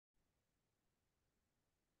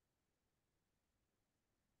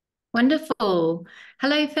Wonderful.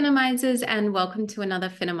 Hello, Finimizers, and welcome to another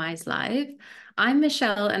Finimize Live. I'm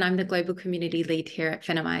Michelle, and I'm the Global Community Lead here at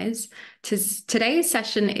Finimize. Today's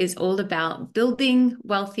session is all about building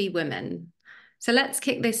wealthy women. So let's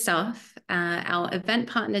kick this off. Our event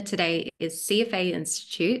partner today is CFA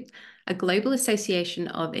Institute, a global association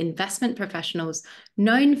of investment professionals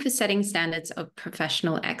known for setting standards of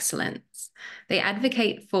professional excellence. They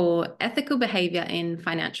advocate for ethical behavior in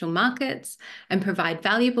financial markets and provide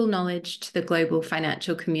valuable knowledge to the global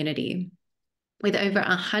financial community. With over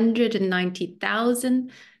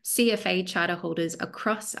 190,000 CFA charter holders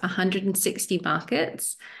across 160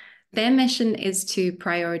 markets, their mission is to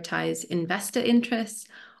prioritize investor interests,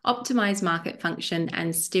 optimize market function,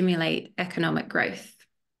 and stimulate economic growth.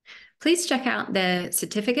 Please check out their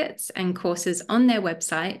certificates and courses on their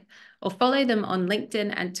website or follow them on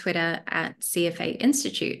LinkedIn and Twitter at CFA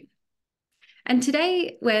Institute. And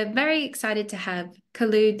today we're very excited to have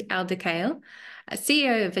Khlood Aldukheil, a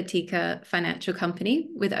CEO of Erteqa financial company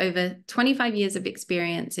with over 25 years of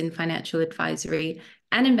experience in financial advisory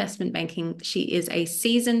and investment banking. She is a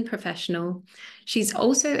seasoned professional. She's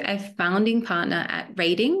also a founding partner at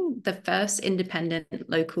Rating, the first independent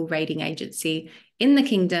local rating agency in the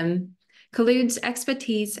kingdom. Khlood's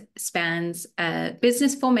expertise spans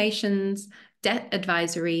business formations, debt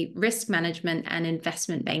advisory, risk management, and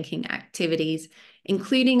investment banking activities,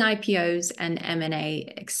 including IPOs and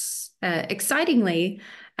M&A. Excitingly,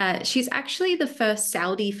 she's actually the first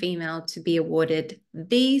Saudi female to be awarded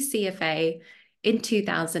the CFA in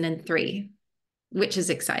 2003, which is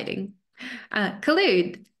exciting.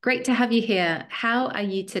 Khlood, great to have you here. How are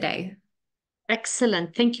you today?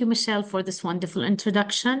 Excellent. Thank you, Michelle, for this wonderful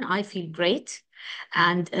introduction. I feel great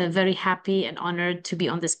and very happy and honored to be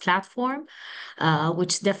on this platform,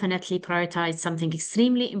 which definitely prioritizes something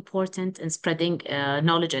extremely important in spreading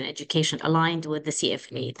knowledge and education aligned with the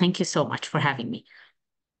CFA. Thank you so much for having me.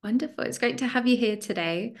 Wonderful. It's great to have you here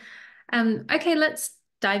today. Okay, let's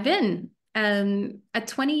dive in. A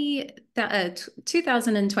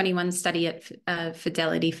 2021 study at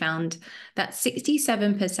Fidelity found that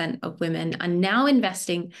 67% of women are now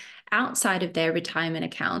investing outside of their retirement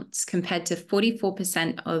accounts compared to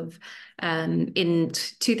 44% in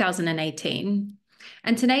 2018.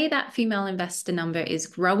 And today that female investor number is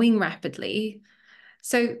growing rapidly.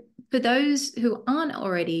 So for those who aren't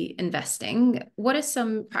already investing, what are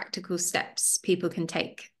some practical steps people can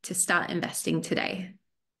take to start investing today?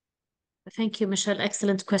 Thank you, Michelle.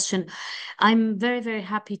 Excellent question. I'm very, very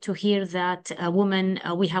happy to hear that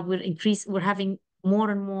we're having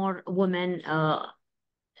more and more women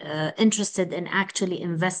interested in actually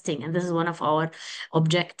investing, and this is one of our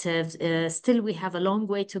objectives. Still, we have a long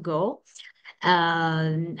way to go.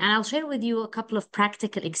 And I'll share with you a couple of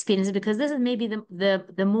practical experiences because this is maybe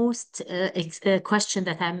the most question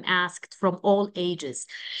that I'm asked from all ages.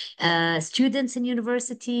 Students in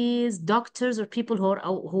universities, doctors, or people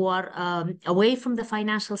who are away from the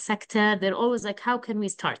financial sector, they're always like, how can we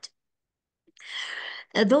start?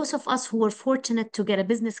 Those of us who were fortunate to get a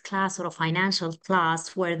business class or a financial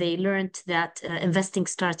class where they learned that investing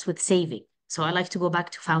starts with saving. So I like to go back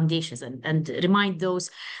to foundations and remind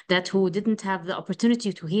those that who didn't have the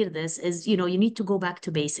opportunity to hear this is, you need to go back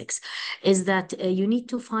to basics, is that you need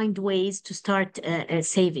to find ways to start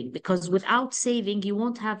saving, because without saving, you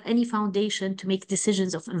won't have any foundation to make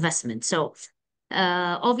decisions of investment. So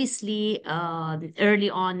obviously, early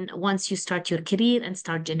on, once you start your career and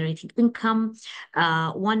start generating income,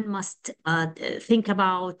 one must think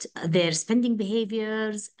about their spending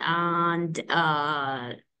behaviors, and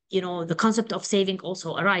the concept of saving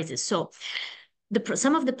also arises. So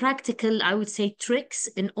some of the practical, I would say, tricks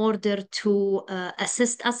in order to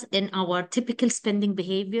assist us in our typical spending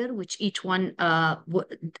behavior, which each one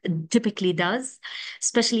typically does,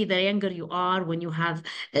 especially the younger you are, when you have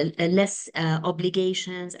less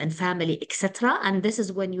obligations and family, etc. And this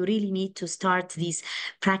is when you really need to start these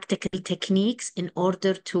practical techniques in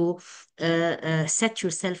order to set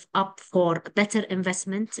yourself up for better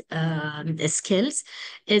investment skills,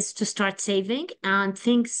 is to start saving. And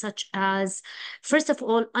things such as, first of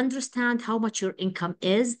all, understand how much your income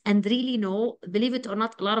is and really know, believe it or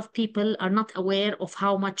not, a lot of people are not aware of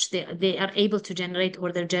how much they are able to generate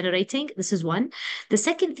or they're generating. This is one. The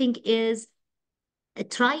second thing is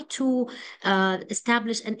try to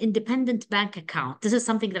establish an independent bank account. This is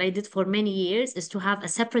something that I did for many years, is to have a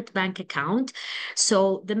separate bank account.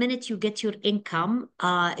 So the minute you get your income,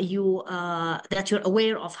 that you're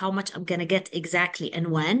aware of how much I'm gonna get exactly and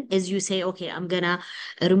when, is you say, okay, I'm gonna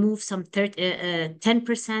remove some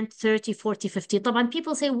 10%, 30, 40, 50. طبعا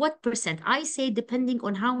people say what percent? I say depending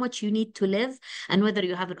on how much you need to live and whether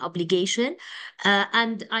you have an obligation.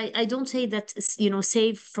 And I don't say that,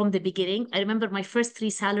 save from the beginning. I remember my first 3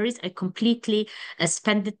 salaries, I completely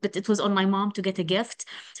spent it, but it was on my mom to get a gift.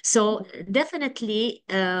 So definitely,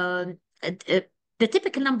 the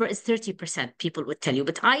typical number is 30%, people would tell you.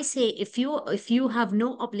 But I say if you have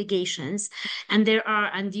no obligations and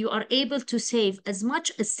you are able to save as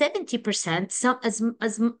much as 70%,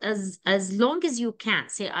 as long as you can.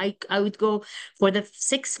 Say I would go for the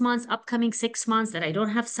 6 months, upcoming 6 months that I don't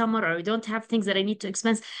have summer or I don't have things that I need to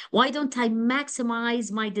expense. Why don't I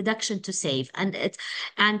maximize my deduction to save?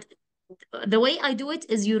 And the way I do it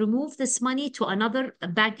is you remove this money to another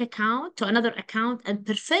bank account, and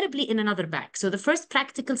preferably in another bank. So the first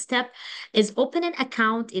practical step is open an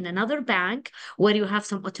account in another bank where you have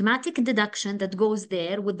some automatic deduction that goes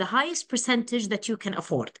there with the highest percentage that you can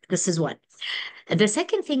afford. This is one. The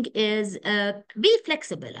second thing is be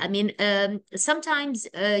flexible. I mean, sometimes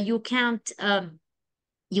you can't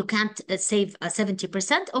save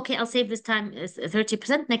 70%. Okay, I'll save this time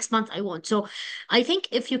 30%. Next month, I won't. So I think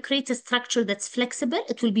if you create a structure that's flexible,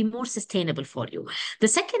 it will be more sustainable for you. The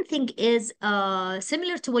second thing is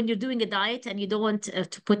similar to when you're doing a diet and you don't want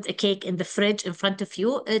to put a cake in the fridge in front of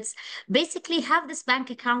you. It's basically have this bank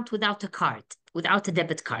account without a card, without a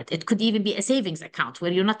debit card. It could even be a savings account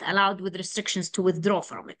where you're not allowed with restrictions to withdraw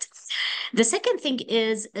from it. The second thing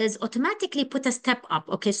is automatically put a step up.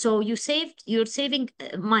 Okay, so you're saving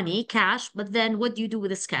money, cash, but then what do you do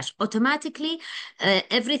with this cash? Automatically,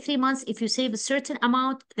 every 3 months, if you save a certain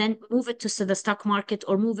amount, then move it to the stock market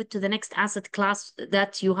or move it to the next asset class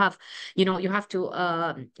that you have. You have to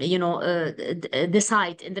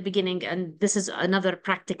decide in the beginning. And this is another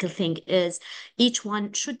practical thing: is each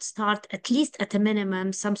one should start at least at a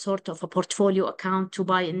minimum some sort of a portfolio account to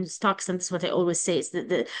buy in stocks. And this is what I always say is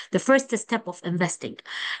the first step of investing.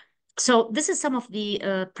 So this is some of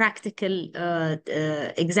the practical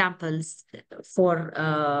examples for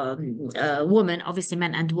women, obviously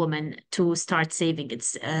men and women, to start saving.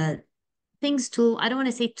 It's things to, I don't want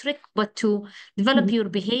to say trick, but to develop your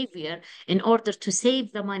behavior in order to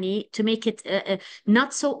save the money, to make it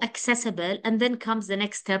not so accessible. And then comes the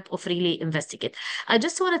next step of really investing it. I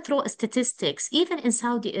just want to throw a statistics. Even in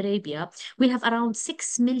Saudi Arabia, we have around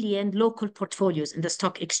 6 million local portfolios in the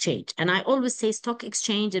stock exchange. And I always say stock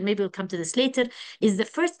exchange, and maybe we'll come to this later, is the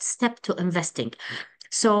first step to investing.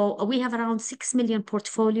 So we have around 6 million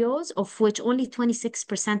portfolios, of which only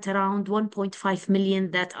 26%, around 1.5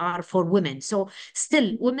 million, that are for women. So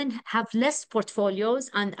still, women have less portfolios.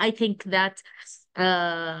 And I think that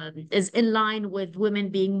is in line with women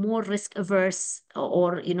being more risk averse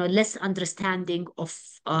or, less understanding of,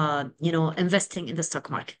 investing in the stock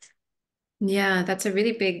market. Yeah, that's a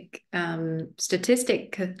really big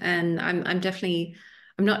statistic. And I'm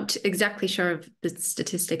not exactly sure of the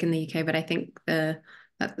statistic in the UK, but I think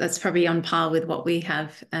that's probably on par with what we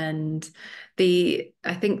have. And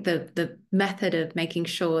I think the method of making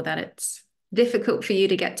sure that it's difficult for you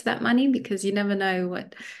to get to that money, because you never know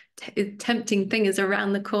what tempting thing is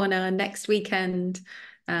around the corner next weekend.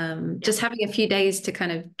 Just having a few days to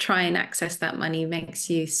kind of try and access that money makes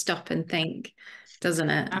you stop and think,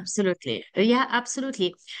 doesn't it? Absolutely. Yeah,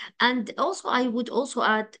 absolutely. And also, I would also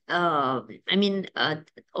add,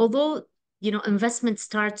 although, investment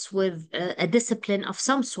starts with a discipline of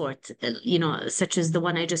some sort, such as the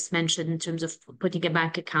one I just mentioned in terms of putting a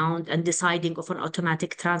bank account and deciding of an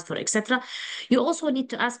automatic transfer, etc. You also need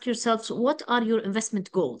to ask yourselves, what are your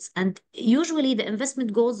investment goals? And usually the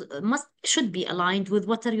investment goals should be aligned with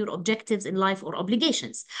what are your objectives in life or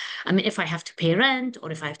obligations. I mean, if I have to pay rent, or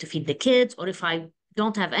if I have to feed the kids, or if I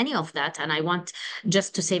don't have any of that and I want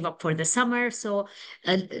just to save up for the summer. So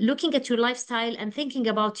looking at your lifestyle and thinking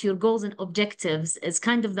about your goals and objectives is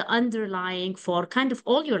kind of the underlying for kind of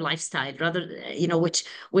all your lifestyle, rather,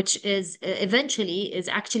 which is eventually is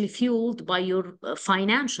actually fueled by your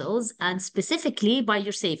financials and specifically by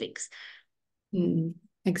your savings.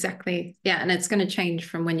 Exactly. Yeah. And it's going to change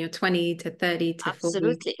from when you're 20 to 30 to 40.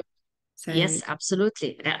 Absolutely. So yes,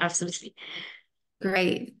 absolutely. Absolutely.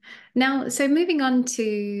 Great. Now, so moving on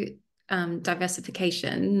to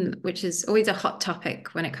diversification, which is always a hot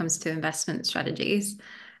topic when it comes to investment strategies.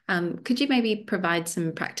 Could you maybe provide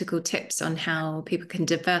some practical tips on how people can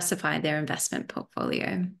diversify their investment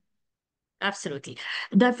portfolio? Absolutely.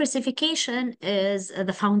 Diversification is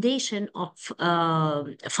the foundation of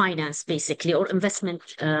finance, basically, or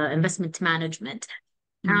investment management.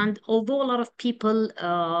 And although a lot of people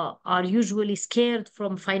are usually scared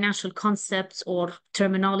from financial concepts or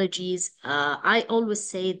terminologies, I always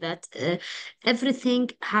say that everything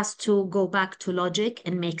has to go back to logic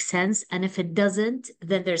and make sense. And if it doesn't,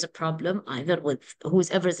 then there's a problem either with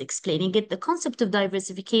whoever is explaining it. The concept of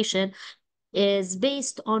diversification is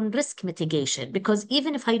based on risk mitigation, because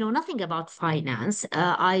even if I know nothing about finance,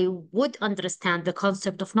 I would understand the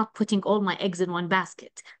concept of not putting all my eggs in one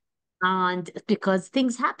basket. And because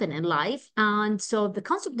things happen in life. And so the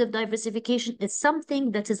concept of diversification is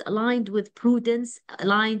something that is aligned with prudence,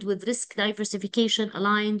 aligned with risk diversification,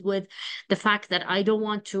 aligned with the fact that I don't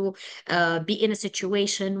want to be in a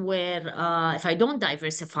situation where if I don't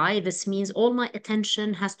diversify, this means all my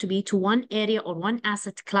attention has to be to one area or one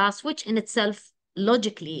asset class, which in itself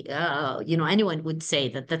logically, anyone would say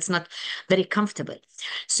that that's not very comfortable.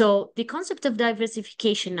 So the concept of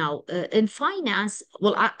diversification now in finance,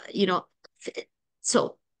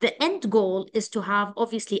 so the end goal is to have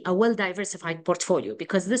obviously a well-diversified portfolio,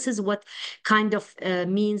 because this is what kind of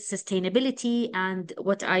means sustainability and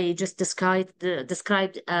what I just described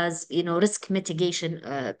as risk mitigation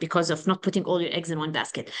because of not putting all your eggs in one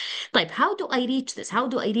basket. Like, how do I reach this? How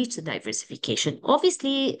do I reach the diversification?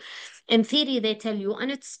 Obviously, in theory, they tell you,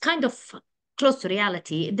 and it's kind of close to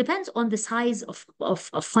reality. It depends on the size of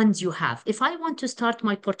funds you have. If I want to start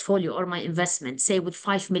my portfolio or my investment, say with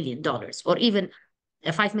 $5 million or even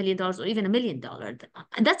 $5 million or even $1 million,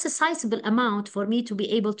 and that's a sizable amount for me to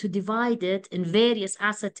be able to divide it in various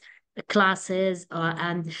asset classes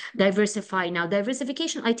and diversify. Now,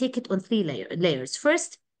 diversification, I take it on three layers.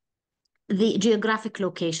 First, the geographic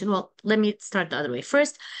location. Well, let me start the other way.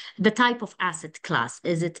 First, the type of asset class.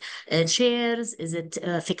 Is it shares? Is it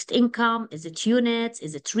fixed income? Is it units?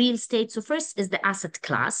 Is it real estate? So first is the asset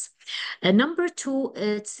class. Number two,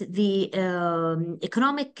 it's the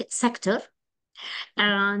economic sector.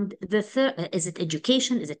 And the third, is it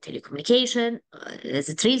education? Is it telecommunication? Is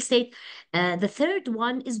it real estate? The third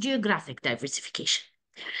one is geographic diversification.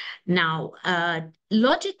 Now,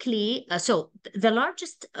 logically, so the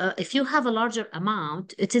largest, if you have a larger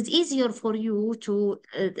amount, it is easier for you to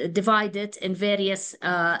divide it in various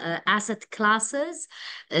asset classes,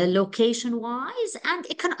 location-wise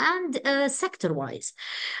and sector-wise.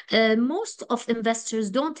 Most of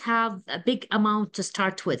investors don't have a big amount to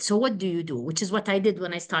start with. So what do you do? Which is what I did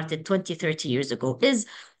when I started 20, 30 years ago, is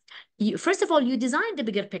first of all, you design the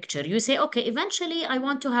bigger picture. You say, okay, eventually I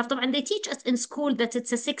want to have, and they teach us in school that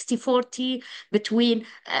it's a 60-40 between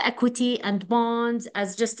equity and bonds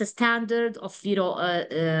as just a standard of,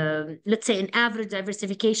 let's say an average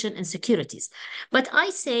diversification in securities. But I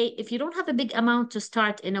say, if you don't have a big amount to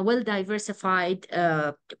start in a well-diversified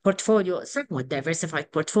portfolio, somewhat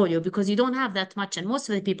diversified portfolio, because you don't have that much and most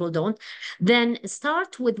of the people don't, then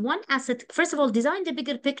start with one asset. First of all, design the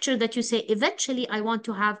bigger picture that you say, eventually I want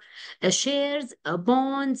to have shares,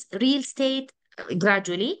 bonds, real estate,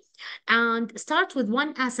 gradually, and start with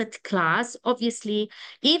one asset class. Obviously,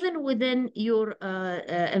 even within your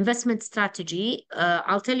investment strategy,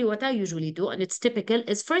 I'll tell you what I usually do, and it's typical,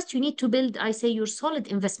 is first you need to build, I say, your solid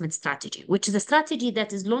investment strategy, which is a strategy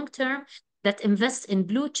that is long-term, that invests in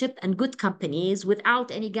blue chip and good companies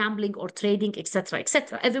without any gambling or trading, etc.,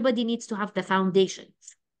 etc. Everybody needs to have the foundation.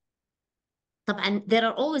 And there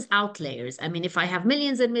are always outliers. I mean, if I have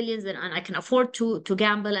millions and millions and I can afford to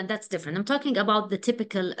gamble, and that's different. I'm talking about the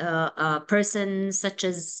typical person such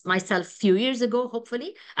as myself a few years ago,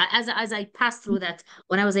 hopefully, as I passed through that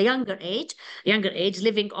when I was a younger age,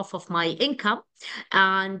 living off of my income.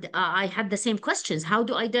 And I had the same questions. How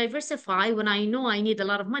do I diversify when I know I need a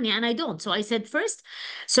lot of money and I don't? So I said first,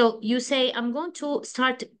 so you say, I'm going to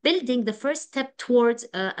start building the first step towards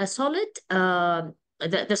a solid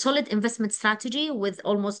the solid investment strategy with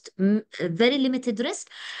almost very limited risk.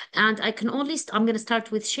 And I'm going to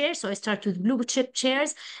start with shares. So I start with blue chip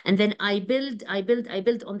shares, and then I build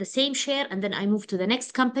on the same share, and then I move to the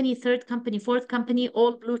next company, third company, fourth company,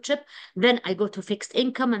 all blue chip. Then I go to fixed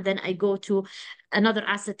income, and then I go to another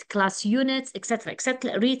asset class, units, etc.,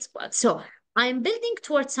 etc., REITs. So I'm building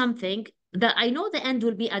towards something that I know the end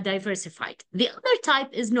will be a diversified. The other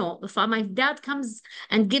type is no. If my dad comes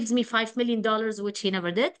and gives me $5 million, which he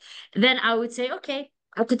never did, then I would say, okay,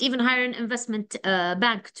 I could even hire an investment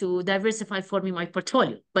bank to diversify for me my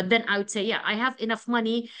portfolio. But then I would say, yeah, I have enough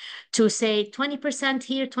money to say 20%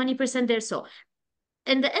 here, 20% there. So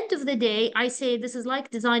in the end of the day, I say this is like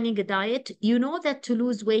designing a diet. You know that to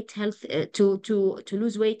lose weight, to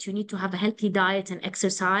lose weight, you need to have a healthy diet and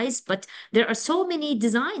exercise. But there are so many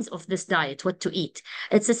designs of this diet, what to eat.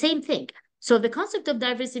 It's the same thing. So the concept of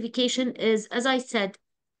diversification is, as I said,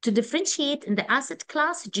 to differentiate in the asset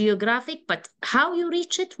class, geographic, but how you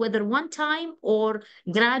reach it, whether one time or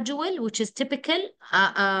gradual, which is typical,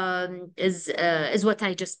 is what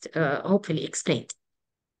I just hopefully explained.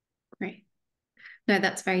 Right. No,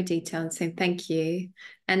 that's very detailed. So thank you.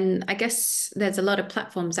 And I guess there's a lot of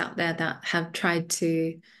platforms out there that have tried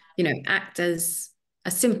to, act as a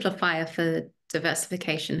simplifier for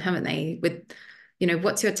diversification, haven't they? With,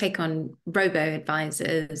 what's your take on robo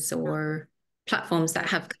advisors or platforms that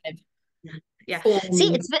have kind Yeah. of See,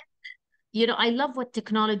 formed? I love what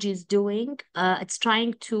technology is doing. It's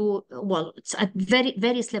trying to, well, it's at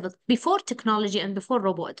various levels before technology and before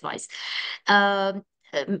robo advice. Um,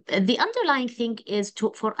 the underlying thing is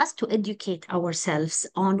for us to educate ourselves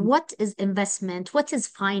on what is investment, what is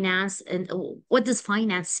finance, and what does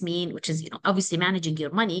finance mean, which is, obviously managing your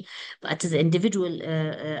money, but as an individual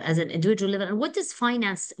level, and what does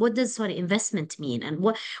investment mean, and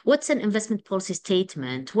what's an investment policy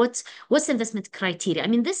statement, what's investment criteria. I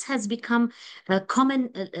mean, this has become a common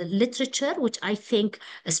literature, which I think,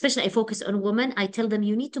 especially I focus on women. I tell them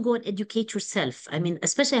you need to go and educate yourself. I mean,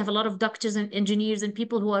 especially I have a lot of doctors and engineers and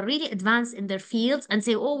people who are really advanced in their fields and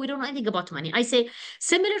say, oh, we don't know anything about money. I say,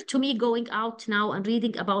 similar to me going out now and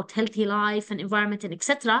reading about healthy life and environment and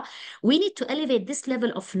etc., we need to elevate this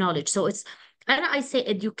level of knowledge. So and I say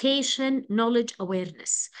education, knowledge,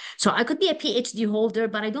 awareness. So I could be a PhD holder,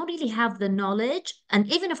 but I don't really have the knowledge.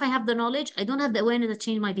 And even if I have the knowledge, I don't have the awareness to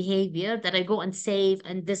change my behavior, that I go and save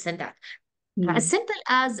and this and that. As simple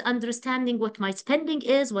as understanding what my spending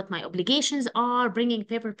is, what my obligations are, bringing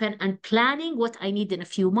paper, pen, and planning what I need in a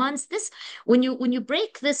few months. When you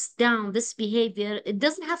break this down, this behavior, it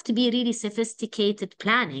doesn't have to be really sophisticated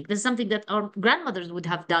planning. This is something that our grandmothers would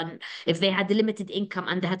have done if they had a limited income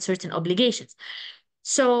and they had certain obligations.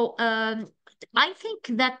 So I think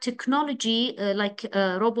that technology, like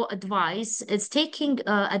robo advice, is taking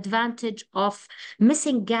advantage of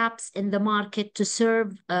missing gaps in the market to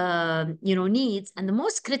serve, needs. And the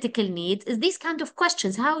most critical need is these kind of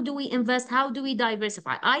questions: how do we invest? How do we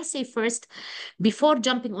diversify? I say first, before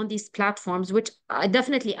jumping on these platforms, which I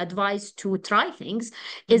definitely advise to try things,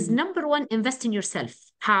 is number one, invest in yourself.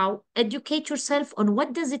 How? Educate yourself on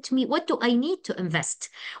what does it mean? What do I need to invest?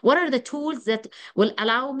 What are the tools that will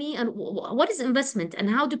allow me, and what is investment, and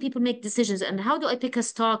how do people make decisions, and how do I pick a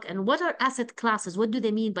stock, and what are asset classes? What do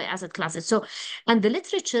they mean by asset classes? So, and the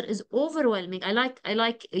literature is overwhelming. I like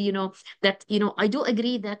that, I do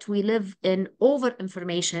agree that we live in over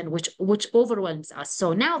information, which overwhelms us.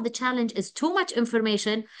 So now the challenge is too much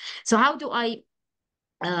information. So how do I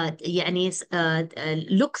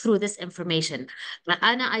look through this information?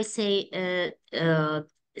 I say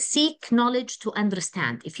seek knowledge to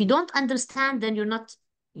understand. If you don't understand, then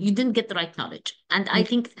you didn't get the right knowledge. And I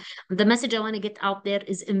think the message I want to get out there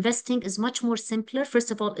is investing is much more simpler. First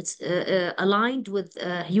of all, it's aligned with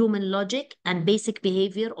human logic and basic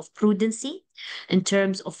behavior of prudency in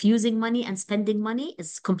terms of using money and spending money.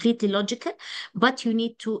 Is completely logical, but you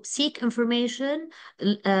need to seek information,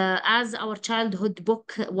 as our childhood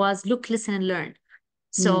book was, look, listen, and learn.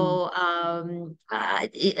 So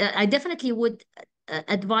I definitely would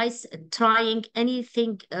advise trying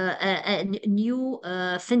anything, new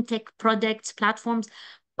fintech products, platforms,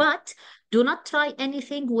 but do not try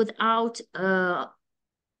anything without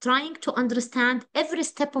trying to understand every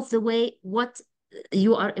step of the way what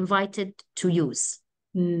you are invited to use.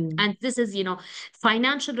 And this is,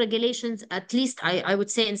 financial regulations, at least I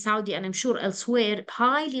would say in Saudi, and I'm sure elsewhere,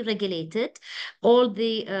 highly regulated. All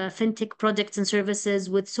the fintech products and services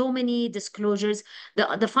with so many disclosures.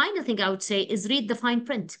 The final thing I would say is read the fine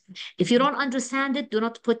print. If you don't understand it, do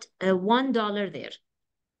not put $1 there.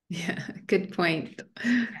 Yeah, good point.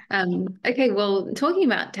 Okay, well, talking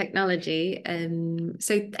about technology,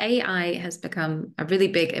 so AI has become a really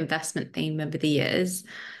big investment theme over the years.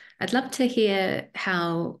 I'd love to hear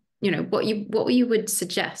how, what you would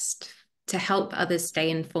suggest to help others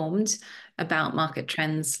stay informed about market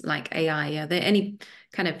trends like AI. Are there any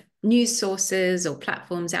kind of news sources or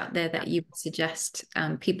platforms out there that you would suggest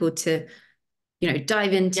people to,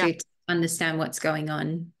 dive Yeah. into to understand what's going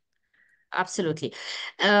on? Absolutely.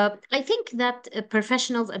 I think that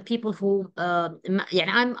professionals and people who,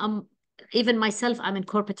 I'm even myself, I'm in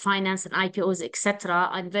corporate finance and IPOs, etc.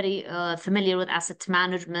 I'm very familiar with asset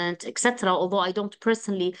management, etc. Although I don't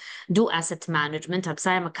personally do asset management, because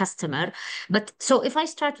I am a customer. But so if I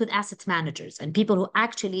start with asset managers and people who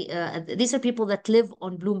actually, these are people that live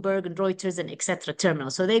on Bloomberg and Reuters and etc.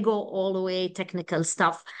 terminals. So they go all the way technical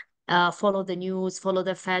stuff. Follow the news, follow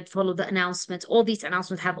the Fed, follow the announcements. All these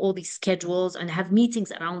announcements have all these schedules and have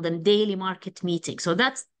meetings around them, daily market meetings. So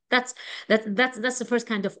that's the first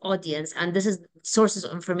kind of audience, and this is sources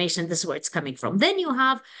of information. This is where it's coming from. Then you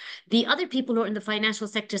have the other people who are in the financial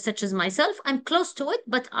sector, such as myself. I'm close to it,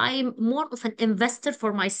 but I'm more of an investor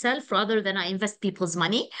for myself rather than I invest people's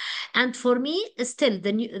money. And for me, still,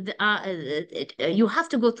 you have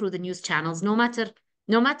to go through the news channels, no matter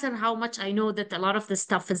how much I know that a lot of the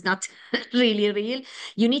stuff is not really real.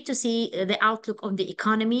 You need to see the outlook on the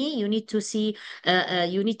economy. You need to see,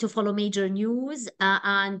 you need to follow major news.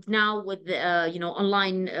 And now with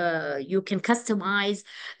online, you can customize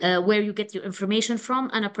where you get your information from.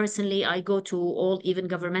 And personally, I go to all even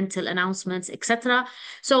governmental announcements, etc.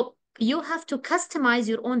 So you have to customize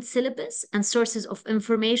your own syllabus and sources of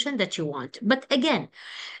information that you want. But again,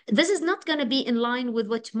 this is not going to be in line with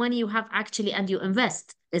what money you have actually and you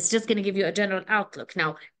invest. It's just going to give you a general outlook.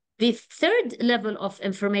 Now, the third level of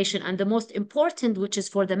information and the most important, which is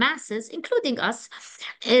for the masses, including us,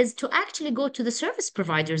 is to actually go to the service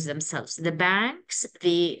providers themselves, the banks,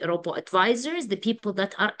 the robo advisors, the people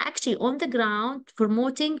that are actually on the ground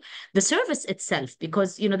promoting the service itself,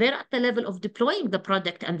 because they're at the level of deploying the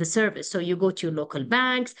product and the service. So you go to your local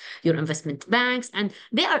banks, your investment banks, and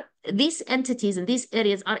these entities in these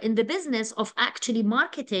areas are in the business of actually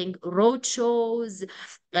marketing roadshows,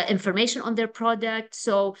 information on their product.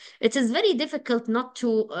 So it is very difficult not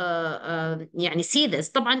to see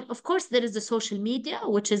this. طبعا, of course, there is the social media,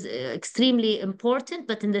 which is extremely important,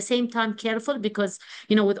 but in the same time careful, because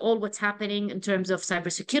with all what's happening in terms of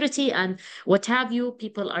cybersecurity and what have you,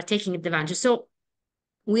 people are taking advantage. So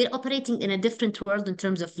we're operating in a different world in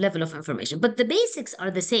terms of level of information, but the basics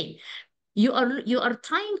are the same. You are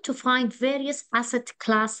trying to find various asset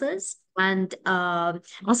classes and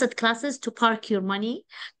asset classes to park your money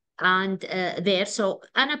and there. So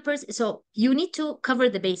so you need to cover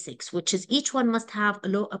the basics, which is each one must have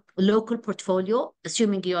a local portfolio,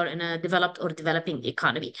 assuming you're in a developed or developing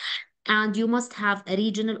economy. And you must have a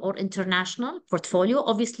regional or international portfolio.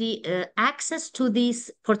 Obviously, access to these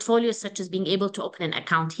portfolios, such as being able to open an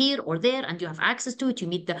account here or there, and you have access to it. You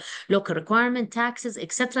meet the local requirement, taxes,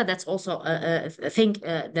 etc. That's also a thing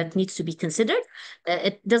that needs to be considered.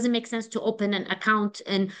 It doesn't make sense to open an account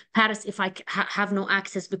in Paris if I have no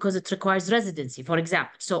access because it requires residency, for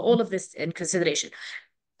example. So all of this in consideration.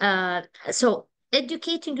 So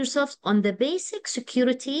educating yourself on the basic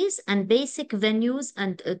securities and basic venues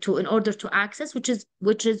and in order to access, which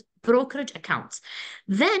is brokerage accounts.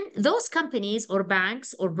 Then those companies or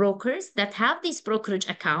banks or brokers that have these brokerage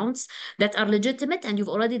accounts that are legitimate, and you've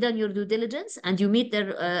already done your due diligence and you meet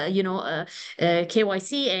their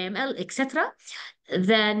KYC, AML, etc.,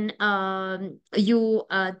 then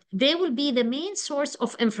they will be the main source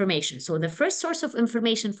of information. So the first source of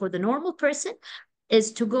information for the normal person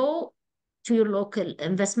is to go to your local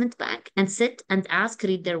investment bank and sit and ask,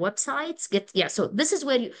 read their websites, so this is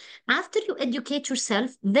where after you educate yourself,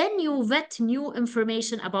 then you vet new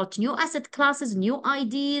information about new asset classes, new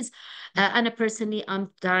ideas. And personally, I'm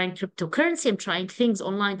trying cryptocurrency, I'm trying things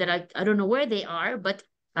online that I don't know where they are, but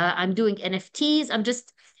I'm doing NFTs, I'm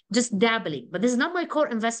just dabbling. But this is not my core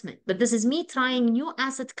investment, but this is me trying new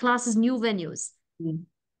asset classes, new venues.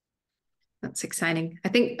 That's exciting. I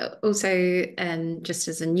think also, just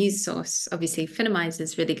as a news source, obviously Finimize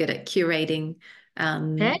is really good at curating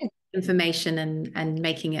information and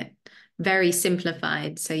making it very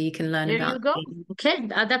simplified so you can learn there about you go. Okay,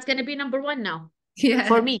 that's going to be number one now. Yeah,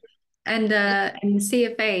 for me. And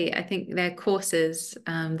CFA, I think their courses,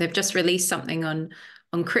 they've just released something on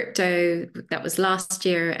crypto that was last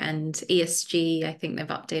year, and ESG. I think they've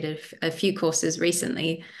updated a few courses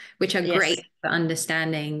recently, which are great for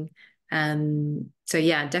understanding. So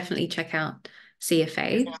yeah, definitely check out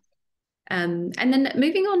CFA. And then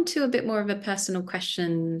moving on to a bit more of a personal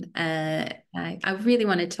question, I really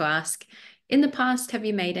wanted to ask, in the past, have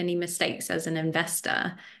you made any mistakes as an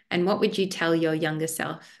investor? And what would you tell your younger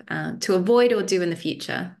self to avoid or do in the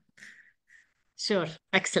future? Sure.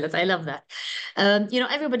 Excellent. I love that.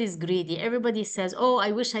 Everybody's greedy. Everybody says, "Oh,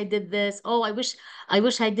 I wish I did this. Oh, I wish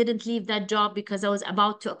I didn't leave that job because I was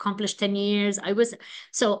about to accomplish 10 years. I was."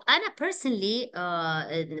 So Anna personally,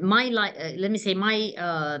 my life, let me say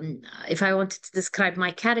if I wanted to describe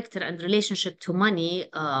my character and relationship to money,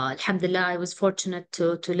 alhamdulillah, I was fortunate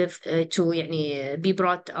to live, to يعني, be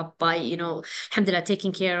brought up by, alhamdulillah,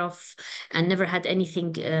 taken care of and never had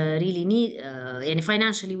anything really need, يعني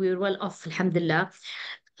financially we were well off, alhamdulillah.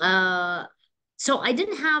 uh, so I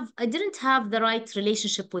didn't have the right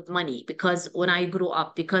relationship with money because when I grew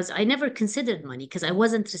up, because I never considered money because I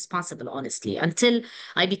wasn't responsible, honestly, until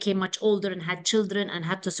I became much older and had children and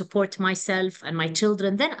had to support myself and my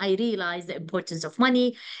children. Then I realized the importance of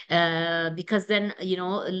money, because then,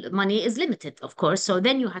 money is limited, of course. So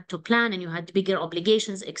then you had to plan and you had bigger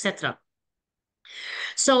obligations, etc.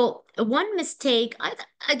 So one mistake, I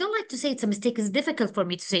don't like to say it's a mistake. It's difficult for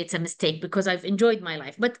me to say it's a mistake because I've enjoyed my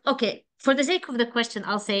life. But okay, for the sake of the question,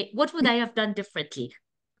 I'll say, what would I have done differently?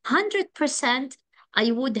 100%,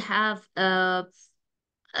 I would have not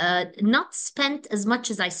spent as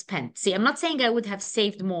much as I spent. See, I'm not saying I would have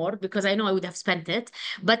saved more because I know I would have spent it,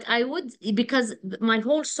 but I would, because my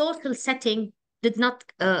whole social setting did not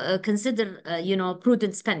consider,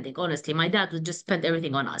 prudent spending. Honestly, my dad would just spend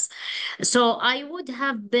everything on us. So I would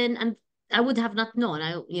have been, and I would have not known.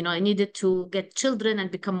 I needed to get children and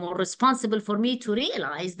become more responsible for me to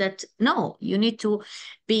realize that no, you need to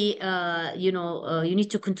be, you need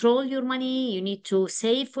to control your money. You need to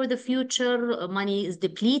save for the future. Money is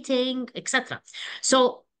depleting, etc.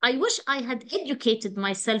 So I wish I had educated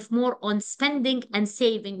myself more on spending and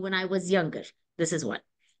saving when I was younger. This is one.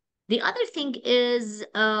 The other thing is,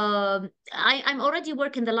 I'm already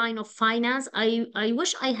working the line of finance. I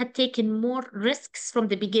wish I had taken more risks from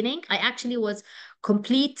the beginning. I actually was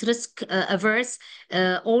complete risk averse,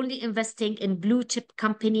 only investing in blue chip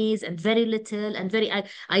companies and very little and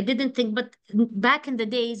I didn't think, but back in the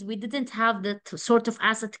days, we didn't have the sort of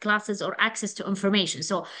asset classes or access to information.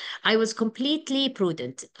 So I was completely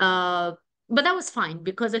prudent. But that was fine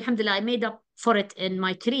because alhamdulillah, I made up for it in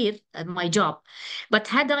my career and my job. But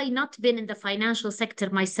had I not been in the financial sector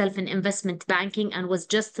myself in investment banking and was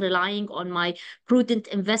just relying on my prudent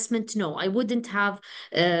investment, no, I wouldn't have,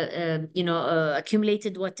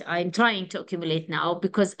 accumulated what I'm trying to accumulate now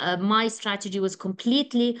because my strategy was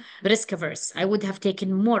completely risk averse. I would have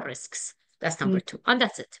taken more risks. That's number two, and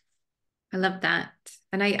that's it. I love that.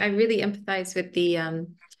 And I really empathize with the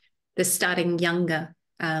starting younger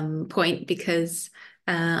point because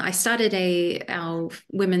I started our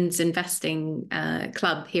women's investing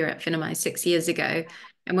club here at Finamai 6 years ago.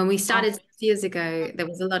 And when we started 6 years ago, there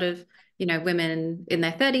was a lot of, women in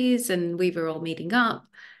their 30s and we were all meeting up.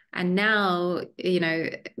 And now,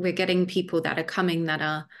 we're getting people that are coming that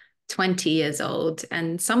are 20 years old.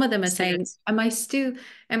 And some of them are saying, am I too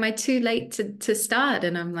late to start?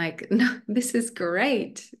 And I'm like, no, this is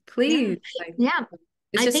great. Please. Yeah.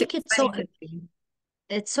 It's I just think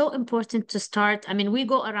it's so important to start. I mean, we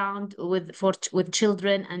go around with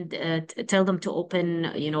children and tell them to open,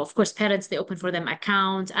 of course, parents, they open for them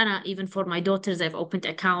accounts. And even for my daughters, I've opened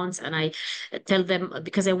accounts and I tell them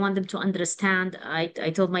because I want them to understand. I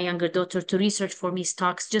told my younger daughter to research for me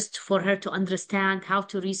stocks just for her to understand how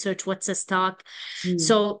to research what's a stock.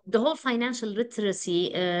 So the whole financial literacy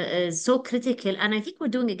is so critical. And I think we're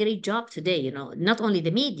doing a great job today, not only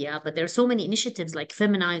the media, but there are so many initiatives like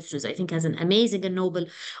Feminize, which I think has an amazing and noble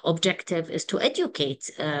objective is to educate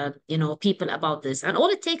people about this, and all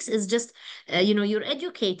it takes is just you're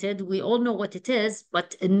educated, we all know what it is,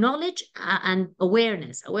 but knowledge and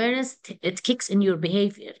awareness it kicks in your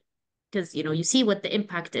behavior because you see what the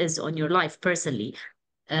impact is on your life personally.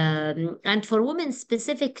 And for women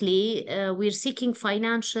specifically, we're seeking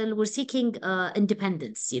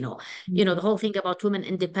independence. The whole thing about women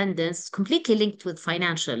independence completely linked with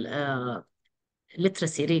financial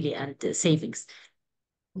literacy, really, and savings.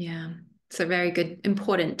 Yeah, it's a very good,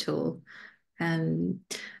 important tool.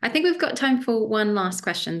 I think we've got time for one last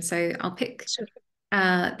question. So I'll pick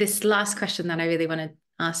this last question that I really want to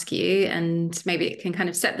ask you, and maybe it can kind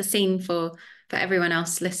of set the scene for everyone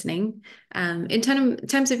else listening. In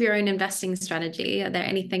terms of your own investing strategy, are there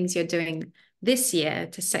any things you're doing this year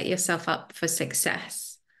to set yourself up for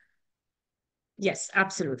success? Yes,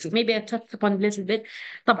 absolutely. Maybe I touched upon a little bit.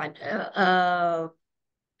 طبعا,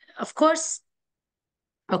 of course.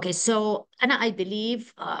 Okay, so and I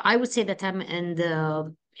believe I would say that I'm in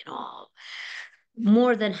the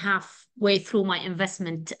more than halfway through my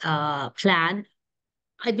investment plan.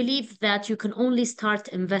 I believe that you can only start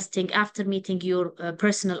investing after meeting your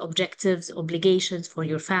personal objectives, obligations for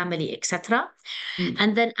your family, etc.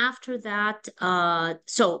 And then after that,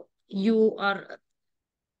 so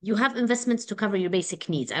you have investments to cover your basic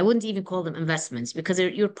needs. I wouldn't even call them investments because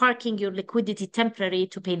you're parking your liquidity temporary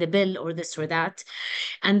to pay the bill or this or that.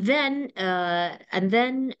 And then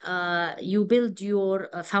you build your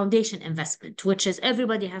foundation investment, which is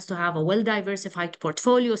everybody has to have a well-diversified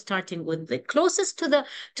portfolio, starting with the closest to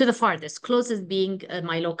the farthest, closest being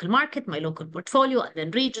my local market, my local portfolio, and then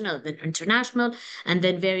regional, then international, and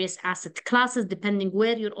then various asset classes, depending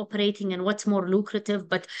where you're operating and what's more lucrative.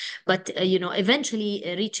 But eventually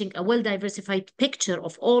reaching a well-diversified picture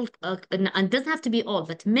of all, and doesn't have to be all,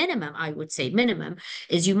 but minimum, I would say minimum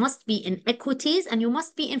is you must be in equities and you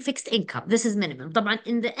must be in fixed income. This is minimum. طبعا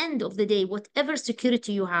in the end of the day, whatever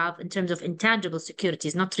security you have in terms of intangible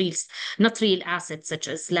securities, not real assets such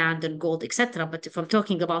as land and gold, etc. But if I'm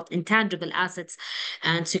talking about intangible assets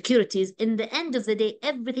and securities, in the end of the day,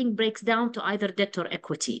 everything breaks down to either debt or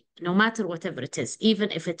equity, no matter whatever it is, even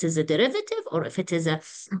if it is a derivative or if it is a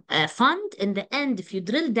fund. In the end, if you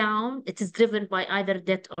drill down, it is driven by either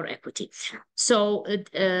debt or equity. So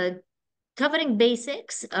covering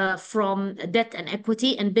basics from debt and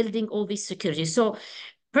equity and building all these securities. So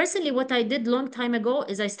personally, what I did long time ago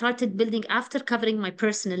is I started building after covering my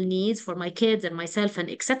personal needs for my kids and myself and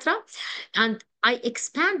etc. And I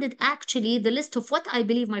expanded actually the list of what I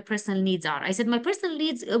believe my personal needs are. I said my personal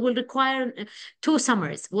needs will require 2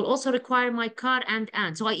 summers, will also require my car and.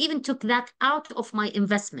 So I even took that out of my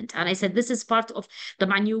investment. And I said, this is part of the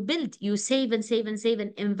man you build, you save and save and save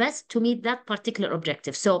and invest to meet that particular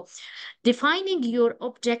objective. So defining your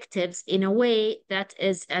objectives in a way that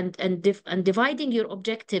is, and dividing your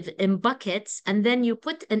objective in buckets, and then you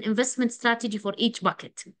put an investment strategy for each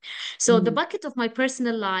bucket. So the bucket of my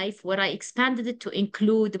personal life, where I expanded it to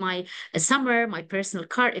include my summer, my personal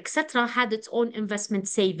car, etc., had its own investment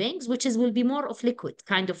savings, which will be more of liquid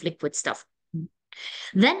stuff.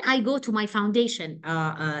 Then I go to my foundation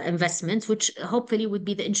investments, which hopefully would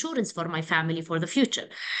be the insurance for my family for the future.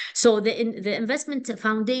 So the investment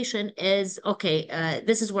foundation is, okay,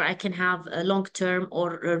 this is where I can have a long-term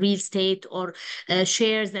or real estate or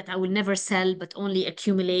shares that I will never sell, but only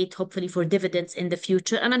accumulate, hopefully for dividends in the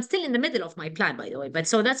future. And I'm still in the middle of my plan, by the way, but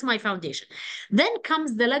so that's my foundation. Then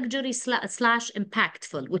comes the luxury slash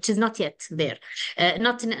impactful, which is not yet there,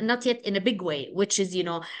 not yet in a big way, which is,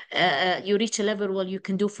 you reach a level where you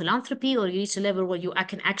can do philanthropy, or you reach a level where I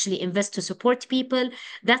can actually invest to support people.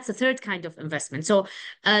 That's the third kind of investment. So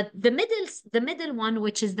the middle one,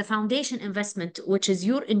 which is the foundation investment, which is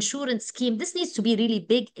your insurance scheme, this needs to be really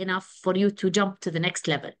big enough for you to jump to the next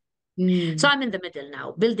level. So I'm in the middle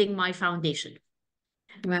now, building my foundation.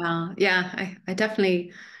 Wow. Yeah, I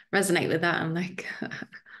definitely resonate with that. I'm like,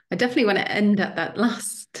 I definitely want to end at that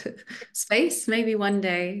last space, maybe one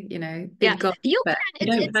day, big goal, you but can.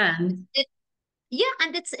 you don't plan. Yeah,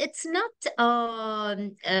 and it's not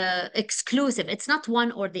exclusive. It's not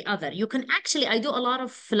one or the other. You can actually, I do a lot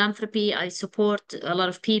of philanthropy. I support a lot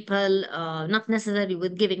of people, not necessarily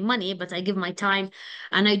with giving money, but I give my time,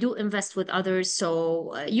 and I do invest with others.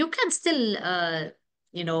 So you can still,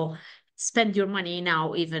 spend your money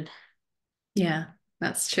now even. Yeah,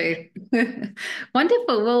 that's true.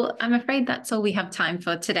 Wonderful. Well, I'm afraid that's all we have time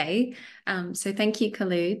for today. So thank you,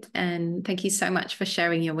 Khlood, and thank you so much for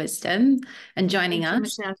sharing your wisdom and joining Thank you,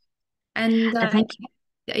 us. Michelle. And Thank you.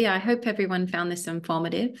 yeah, I hope everyone found this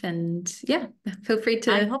informative. And yeah, feel free I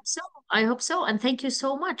to. hope so. I hope so. And thank you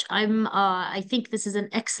so much. I think this is an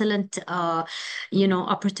excellent,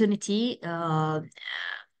 opportunity.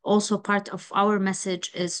 Also, part of our message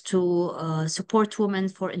is to support women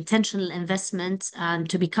for intentional investments and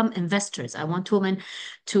to become investors. I want women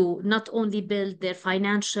to not only build their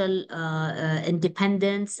financial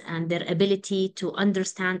independence and their ability to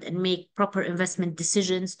understand and make proper investment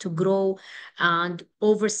decisions, to grow and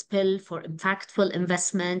overspill for impactful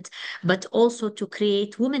investment, but also to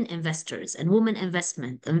create women investors and women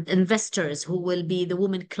investors who will be the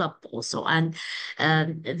women club also. And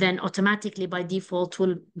then automatically by default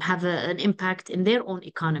will have an impact in their own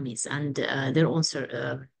economies and their own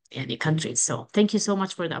countries. So thank you so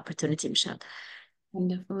much for the opportunity, Michelle.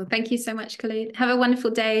 Wonderful. Thank you so much, Khlood. Have a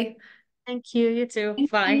wonderful day. Thank you. You too.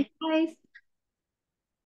 Thank Bye. you. Bye.